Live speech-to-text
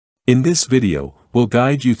In this video, we'll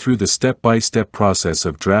guide you through the step-by-step process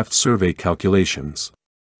of draft survey calculations.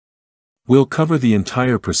 We'll cover the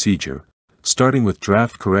entire procedure, starting with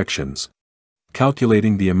draft corrections,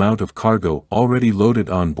 calculating the amount of cargo already loaded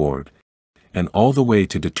on board, and all the way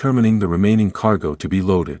to determining the remaining cargo to be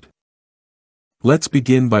loaded. Let's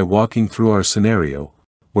begin by walking through our scenario,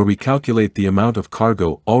 where we calculate the amount of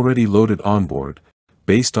cargo already loaded on board,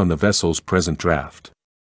 based on the vessel's present draft.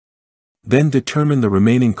 Then determine the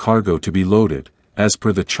remaining cargo to be loaded, as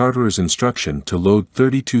per the charterer's instruction to load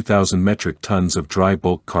 32,000 metric tons of dry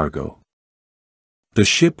bulk cargo. The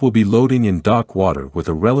ship will be loading in dock water with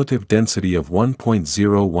a relative density of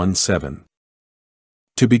 1.017.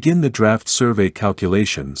 To begin the draft survey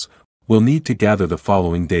calculations, we'll need to gather the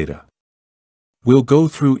following data. We'll go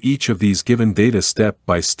through each of these given data step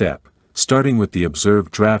by step, starting with the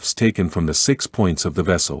observed drafts taken from the 6 points of the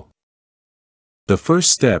vessel. The first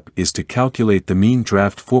step is to calculate the mean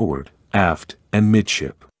draft forward, aft, and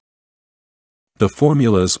midship. The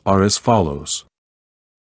formulas are as follows.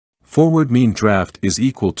 Forward mean draft is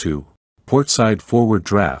equal to portside forward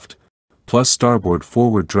draft plus starboard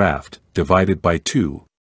forward draft divided by 2.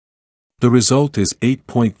 The result is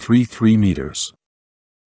 8.33 meters.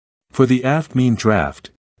 For the aft mean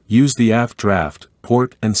draft, use the aft draft,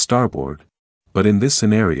 port and starboard, but in this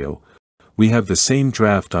scenario, we have the same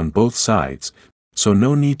draft on both sides, so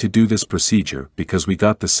no need to do this procedure because we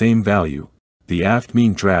got the same value. The aft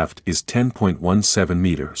mean draft is 10.17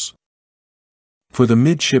 meters. For the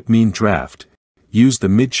midship mean draft, use the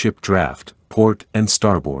midship draft, port and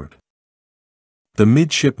starboard. The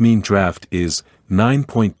midship mean draft is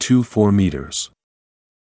 9.24 meters.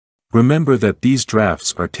 Remember that these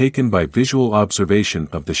drafts are taken by visual observation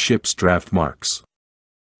of the ship's draft marks.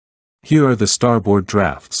 Here are the starboard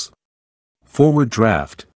drafts: forward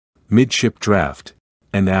draft, midship draft,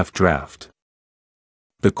 and aft draft.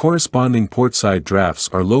 The corresponding portside drafts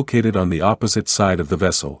are located on the opposite side of the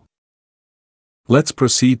vessel. Let's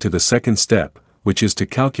proceed to the second step, which is to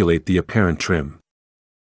calculate the apparent trim.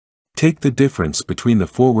 Take the difference between the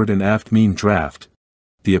forward and aft mean draft.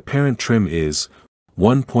 The apparent trim is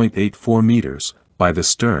 1.84 meters by the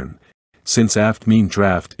stern, since aft mean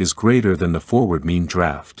draft is greater than the forward mean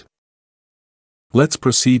draft. Let's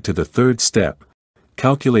proceed to the third step,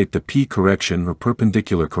 calculate the P correction or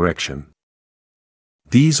perpendicular correction.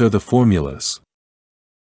 These are the formulas.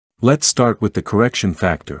 Let's start with the correction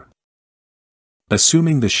factor.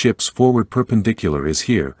 Assuming the ship's forward perpendicular is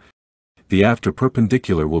here, the after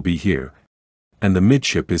perpendicular will be here, and the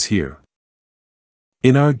midship is here.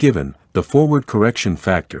 In our given, the forward correction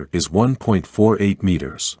factor is 1.48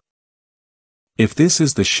 meters. If this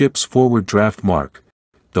is the ship's forward draft mark,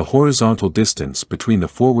 the horizontal distance between the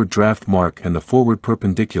forward draft mark and the forward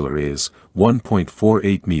perpendicular is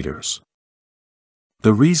 1.48 meters.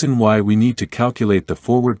 The reason why we need to calculate the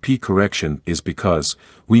forward P correction is because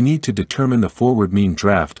we need to determine the forward mean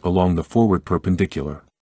draft along the forward perpendicular.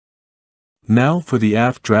 Now for the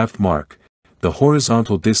aft draft mark, the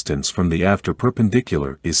horizontal distance from the after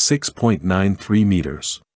perpendicular is 6.93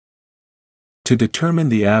 meters. To determine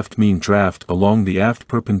the aft mean draft along the aft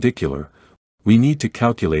perpendicular, we need to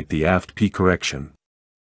calculate the aft P correction.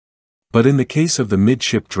 But in the case of the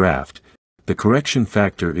midship draft, the correction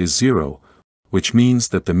factor is 0, which means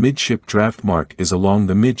that the midship draft mark is along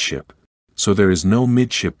the midship, so there is no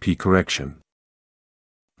midship P correction.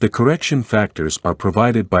 The correction factors are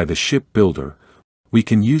provided by the ship builder. We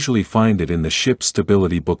can usually find it in the ship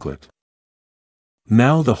stability booklet.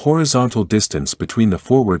 Now the horizontal distance between the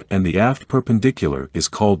forward and the aft perpendicular is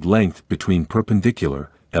called length between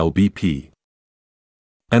perpendicular, LBP.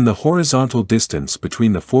 And the horizontal distance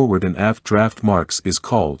between the forward and aft draft marks is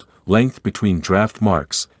called length between draft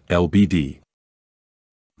marks, LBD.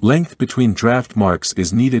 Length between draft marks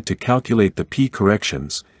is needed to calculate the P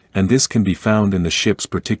corrections, and this can be found in the ship's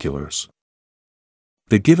particulars.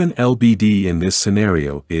 The given LBD in this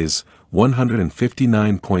scenario is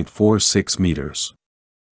 159.46 meters.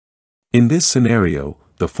 In this scenario,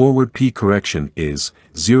 the forward P correction is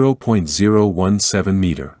 0.017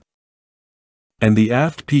 meter. And the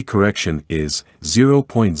aft P correction is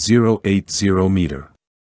 0.080 meter.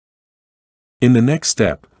 In the next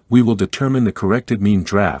step, we will determine the corrected mean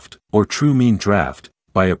draft, or true mean draft,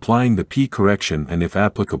 by applying the P correction and if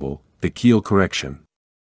applicable, the keel correction.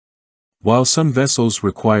 While some vessels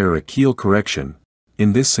require a keel correction,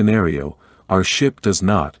 in this scenario, our ship does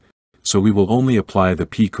not, so we will only apply the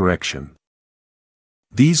P correction.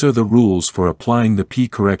 These are the rules for applying the P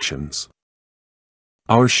corrections.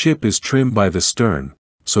 Our ship is trimmed by the stern,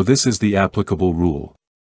 so this is the applicable rule.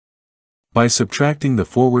 By subtracting the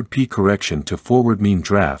forward P correction to forward mean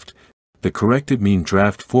draft, the corrected mean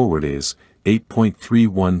draft forward is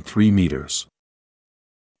 8.313 meters.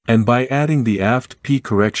 And by adding the aft P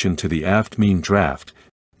correction to the aft mean draft,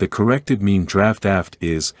 the corrected mean draft aft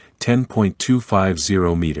is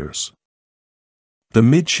 10.250 meters. The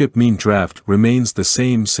midship mean draft remains the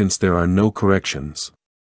same since there are no corrections.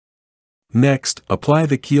 Next, apply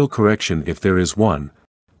the keel correction if there is one,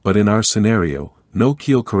 but in our scenario, no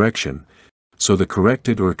keel correction, so the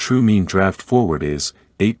corrected or true mean draft forward is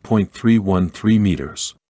 8.313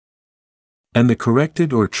 meters. And the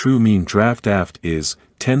corrected or true mean draft aft is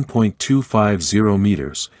 10.250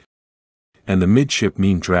 meters, and the midship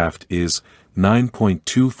mean draft is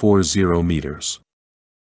 9.240 meters.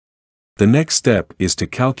 The next step is to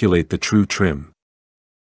calculate the true trim.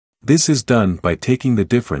 This is done by taking the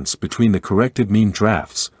difference between the corrected mean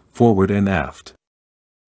drafts, forward and aft.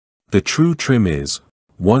 The true trim is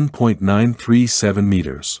 1.937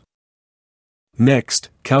 meters. Next,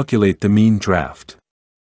 calculate the mean draft.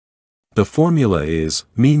 The formula is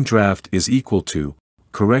mean draft is equal to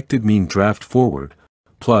corrected mean draft forward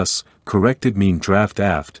plus corrected mean draft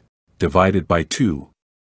aft divided by 2.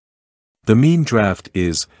 The mean draft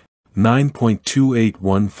is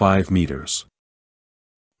 9.2815 meters.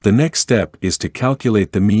 The next step is to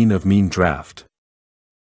calculate the mean of mean draft.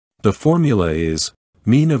 The formula is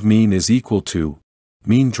mean of mean is equal to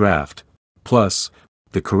mean draft plus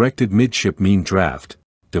the corrected midship mean draft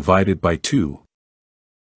divided by 2.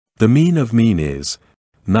 The mean of mean is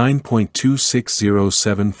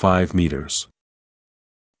 9.26075 meters.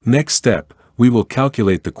 Next step, we will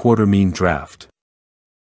calculate the quarter mean draft.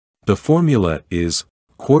 The formula is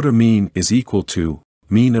quarter mean is equal to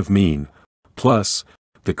mean of mean plus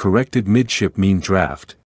the corrected midship mean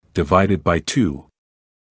draft divided by 2.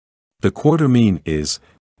 The quarter mean is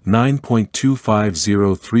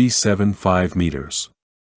 9.250375 meters.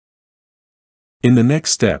 In the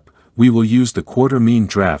next step, we will use the quarter mean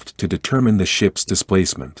draft to determine the ship's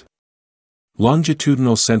displacement.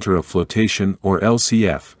 Longitudinal center of flotation or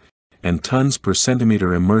LCF, and tons per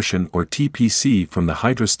centimeter immersion or TPC from the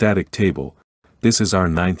hydrostatic table. This is our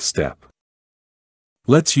ninth step.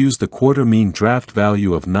 Let's use the quarter mean draft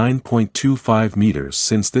value of 9.25 meters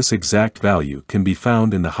since this exact value can be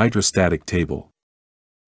found in the hydrostatic table.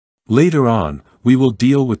 Later on, we will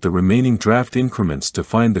deal with the remaining draft increments to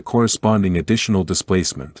find the corresponding additional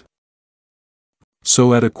displacement.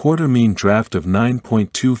 So at a quarter mean draft of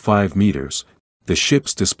 9.25 meters, the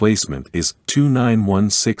ship's displacement is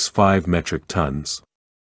 29165 metric tons.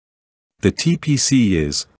 The TPC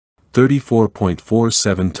is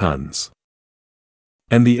 34.47 tons.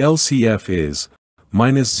 And the LCF is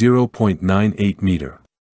minus 0.98 meter.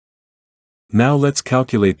 Now let's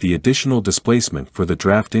calculate the additional displacement for the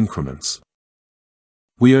draft increments.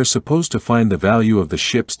 We are supposed to find the value of the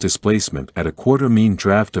ship's displacement at a quarter mean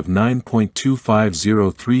draft of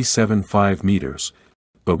 9.250375 meters,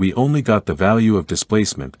 but we only got the value of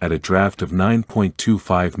displacement at a draft of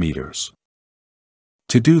 9.25 meters.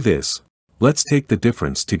 To do this, let's take the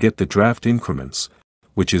difference to get the draft increments,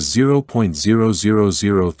 which is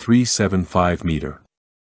 0.000375 meter.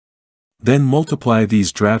 Then multiply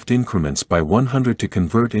these draft increments by 100 to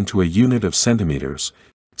convert into a unit of centimeters,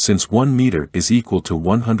 since 1 meter is equal to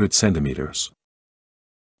 100 centimeters.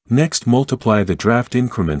 Next multiply the draft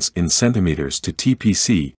increments in centimeters to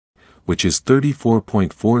TPC, which is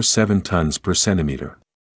 34.47 tons per centimeter.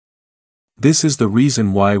 This is the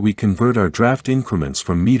reason why we convert our draft increments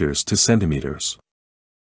from meters to centimeters.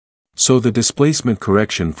 So the displacement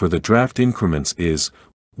correction for the draft increments is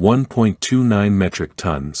 1.29 metric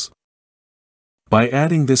tons. By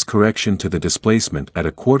adding this correction to the displacement at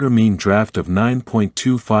a quarter mean draft of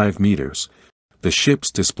 9.25 meters, the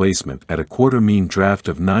ship's displacement at a quarter mean draft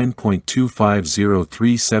of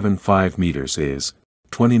 9.250375 meters is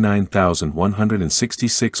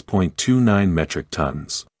 29,166.29 metric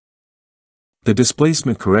tons. The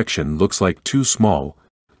displacement correction looks like too small,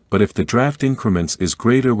 but if the draft increments is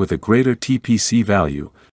greater with a greater TPC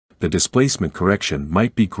value, the displacement correction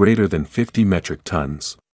might be greater than 50 metric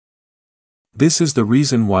tons. This is the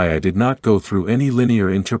reason why I did not go through any linear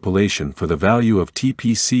interpolation for the value of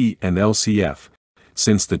TPC and LCF,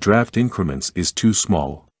 since the draft increments is too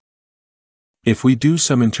small. If we do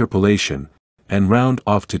some interpolation, and round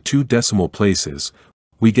off to 2 decimal places,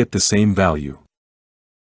 we get the same value.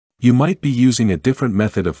 You might be using a different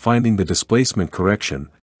method of finding the displacement correction.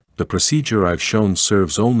 The procedure I've shown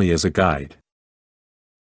serves only as a guide.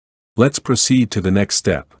 Let's proceed to the next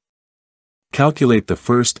step. Calculate the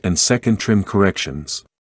first and second trim corrections.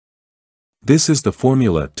 This is the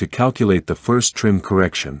formula to calculate the first trim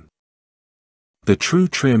correction. The true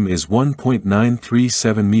trim is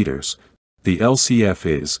 1.937 meters, the LCF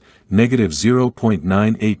is negative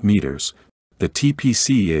 0.98 meters, the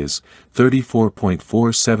TPC is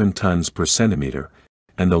 34.47 tons per centimeter,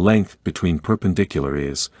 and the length between perpendicular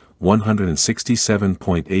is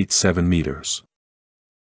 167.87 meters.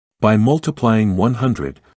 By multiplying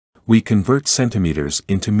 100, we convert centimeters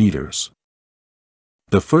into meters.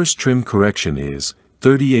 The first trim correction is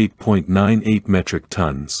 38.98 metric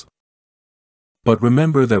tons. But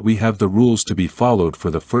remember that we have the rules to be followed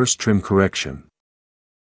for the first trim correction.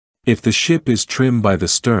 If the ship is trimmed by the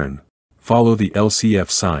stern, follow the LCF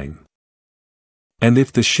sign. And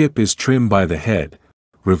if the ship is trimmed by the head,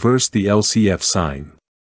 reverse the LCF sign.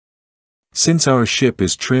 Since our ship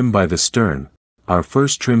is trimmed by the stern, our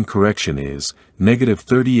first trim correction is negative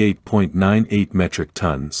 38.98 metric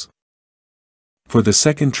tons. For the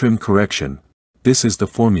second trim correction, this is the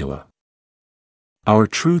formula. Our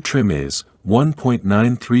true trim is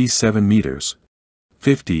 1.937 meters.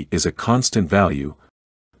 50 is a constant value.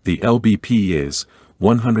 The LBP is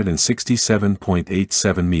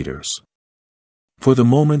 167.87 meters. For the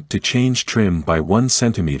moment to change trim by 1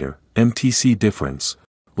 centimeter, MTC difference,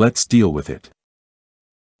 let's deal with it.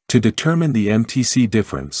 To determine the MTC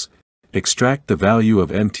difference, extract the value of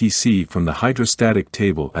MTC from the hydrostatic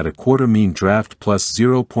table at a quarter mean draft plus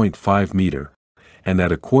 0.5 meter, and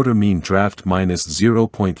at a quarter mean draft minus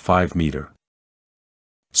 0.5 meter.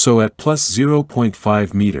 So at plus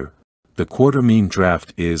 0.5 meter, the quarter mean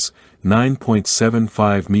draft is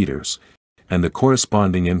 9.75 meters, and the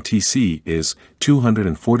corresponding MTC is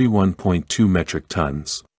 241.2 metric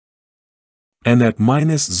tons. And at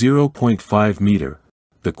minus 0.5 meter,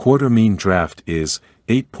 the quarter mean draft is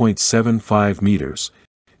 8.75 meters,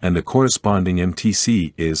 and the corresponding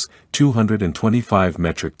MTC is 225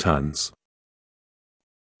 metric tons.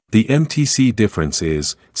 The MTC difference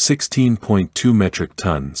is 16.2 metric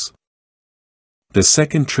tons. The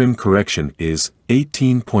second trim correction is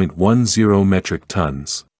 18.10 metric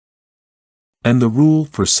tons. And the rule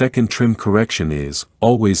for second trim correction is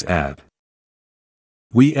always add.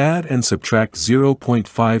 We add and subtract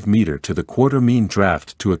 0.5 meter to the quarter mean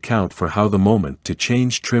draft to account for how the moment to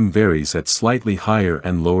change trim varies at slightly higher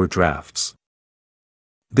and lower drafts.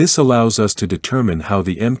 This allows us to determine how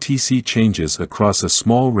the MTC changes across a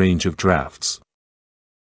small range of drafts.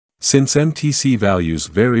 Since MTC values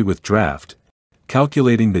vary with draft,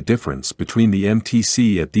 calculating the difference between the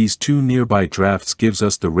MTC at these two nearby drafts gives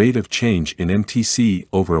us the rate of change in MTC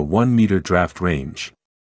over a 1 meter draft range.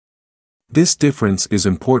 This difference is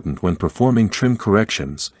important when performing trim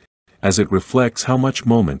corrections, as it reflects how much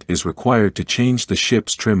moment is required to change the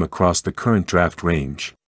ship's trim across the current draft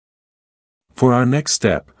range. For our next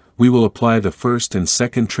step, we will apply the first and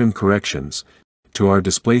second trim corrections to our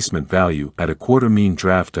displacement value at a quarter mean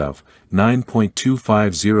draft of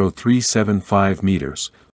 9.250375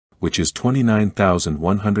 meters, which is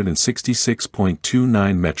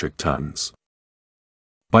 29,166.29 metric tons.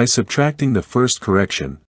 By subtracting the first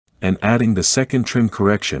correction and adding the second trim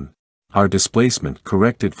correction, our displacement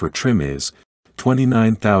corrected for trim is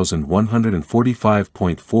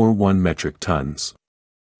 29,145.41 metric tons.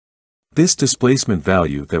 This displacement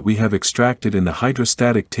value that we have extracted in the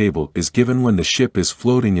hydrostatic table is given when the ship is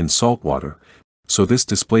floating in salt water, so this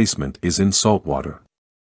displacement is in salt water.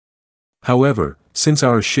 However, since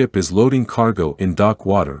our ship is loading cargo in dock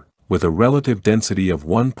water, with a relative density of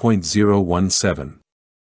 1.017,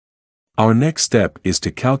 our next step is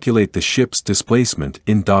to calculate the ship's displacement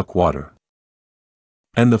in dock water.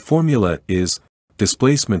 And the formula is,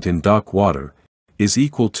 displacement in dock water is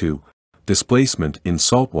equal to displacement in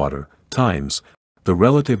salt water times the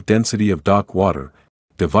relative density of dock water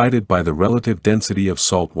divided by the relative density of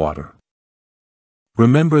salt water.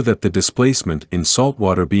 Remember that the displacement in salt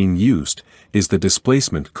water being used is the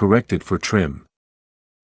displacement corrected for trim.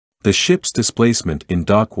 The ship's displacement in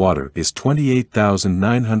dock water is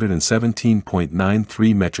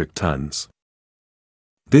 28,917.93 metric tons.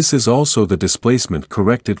 This is also the displacement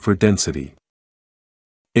corrected for density.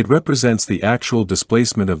 It represents the actual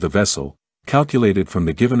displacement of the vessel, calculated from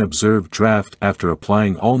the given observed draft after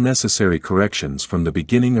applying all necessary corrections from the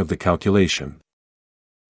beginning of the calculation.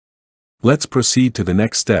 Let's proceed to the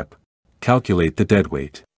next step, calculate the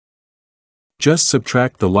deadweight. Just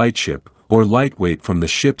subtract the lightship, or lightweight from the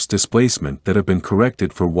ship's displacement that have been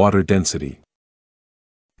corrected for water density.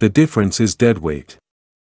 The difference is deadweight.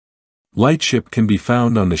 Lightship can be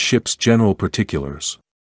found on the ship's general particulars.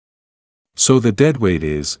 So the deadweight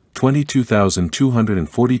is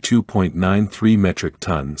 22,242.93 metric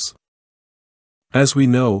tons. As we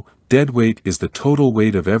know, deadweight is the total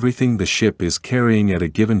weight of everything the ship is carrying at a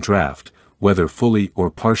given draft, whether fully or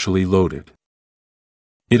partially loaded.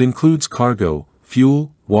 It includes cargo,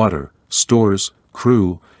 fuel, water, stores,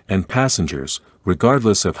 crew, and passengers,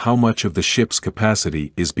 regardless of how much of the ship's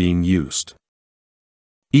capacity is being used.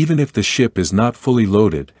 Even if the ship is not fully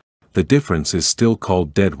loaded, the difference is still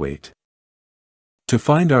called deadweight. To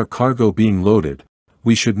find our cargo being loaded,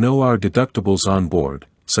 we should know our deductibles on board,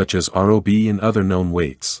 such as ROB and other known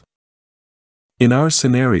weights. In our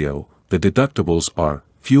scenario, the deductibles are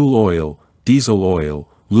fuel oil, diesel oil,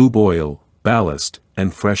 lube oil, ballast,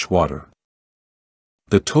 and fresh water.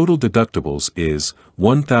 The total deductibles is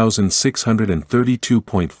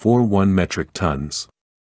 1,632.41 metric tons.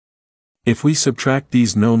 If we subtract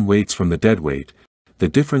these known weights from the deadweight, the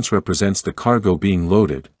difference represents the cargo being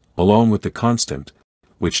loaded, along with the constant,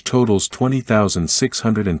 which totals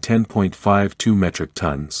 20,610.52 metric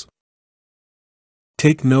tons.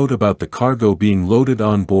 Take note about the cargo being loaded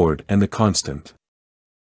on board and the constant.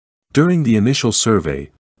 During the initial survey,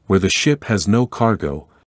 where the ship has no cargo,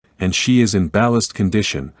 and she is in ballast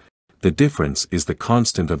condition, the difference is the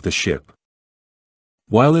constant of the ship.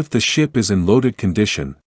 While if the ship is in loaded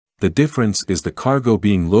condition, the difference is the cargo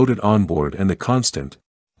being loaded on board and the constant,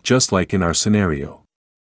 just like in our scenario.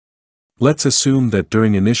 Let's assume that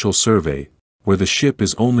during initial survey, where the ship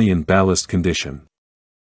is only in ballast condition,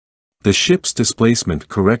 the ship's displacement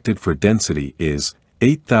corrected for density is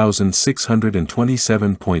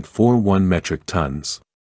 8,627.41 metric tons.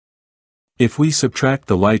 If we subtract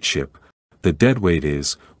the lightship, the deadweight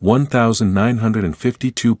is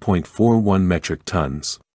 1,952.41 metric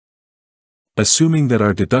tons. Assuming that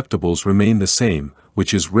our deductibles remain the same, which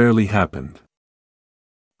has rarely happened.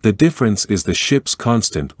 The difference is the ship's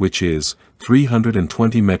constant, which is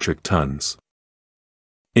 320 metric tons.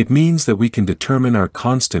 It means that we can determine our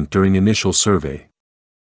constant during initial survey.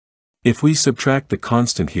 If we subtract the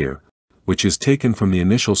constant here, which is taken from the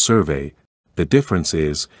initial survey, the difference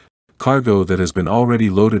is cargo that has been already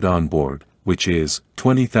loaded on board, which is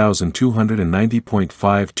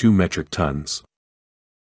 20,290.52 metric tons.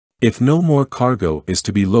 If no more cargo is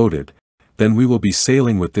to be loaded, then we will be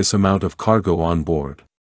sailing with this amount of cargo on board.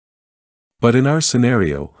 But in our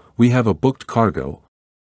scenario, we have a booked cargo.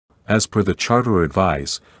 As per the charterer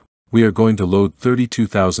advice, we are going to load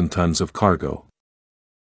 32,000 tons of cargo.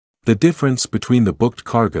 The difference between the booked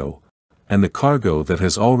cargo and the cargo that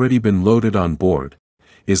has already been loaded on board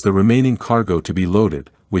is the remaining cargo to be loaded,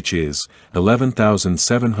 which is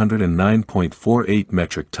 11,709.48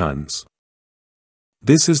 metric tons.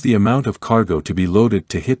 This is the amount of cargo to be loaded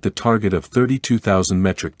to hit the target of 32,000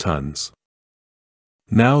 metric tons.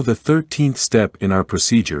 Now the 13th step in our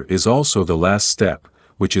procedure is also the last step,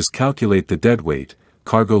 which is calculate the deadweight,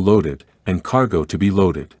 cargo loaded, and cargo to be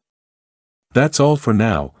loaded. That's all for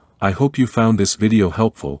now. I hope you found this video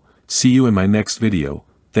helpful. See you in my next video.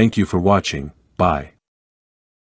 Thank you for watching. Bye.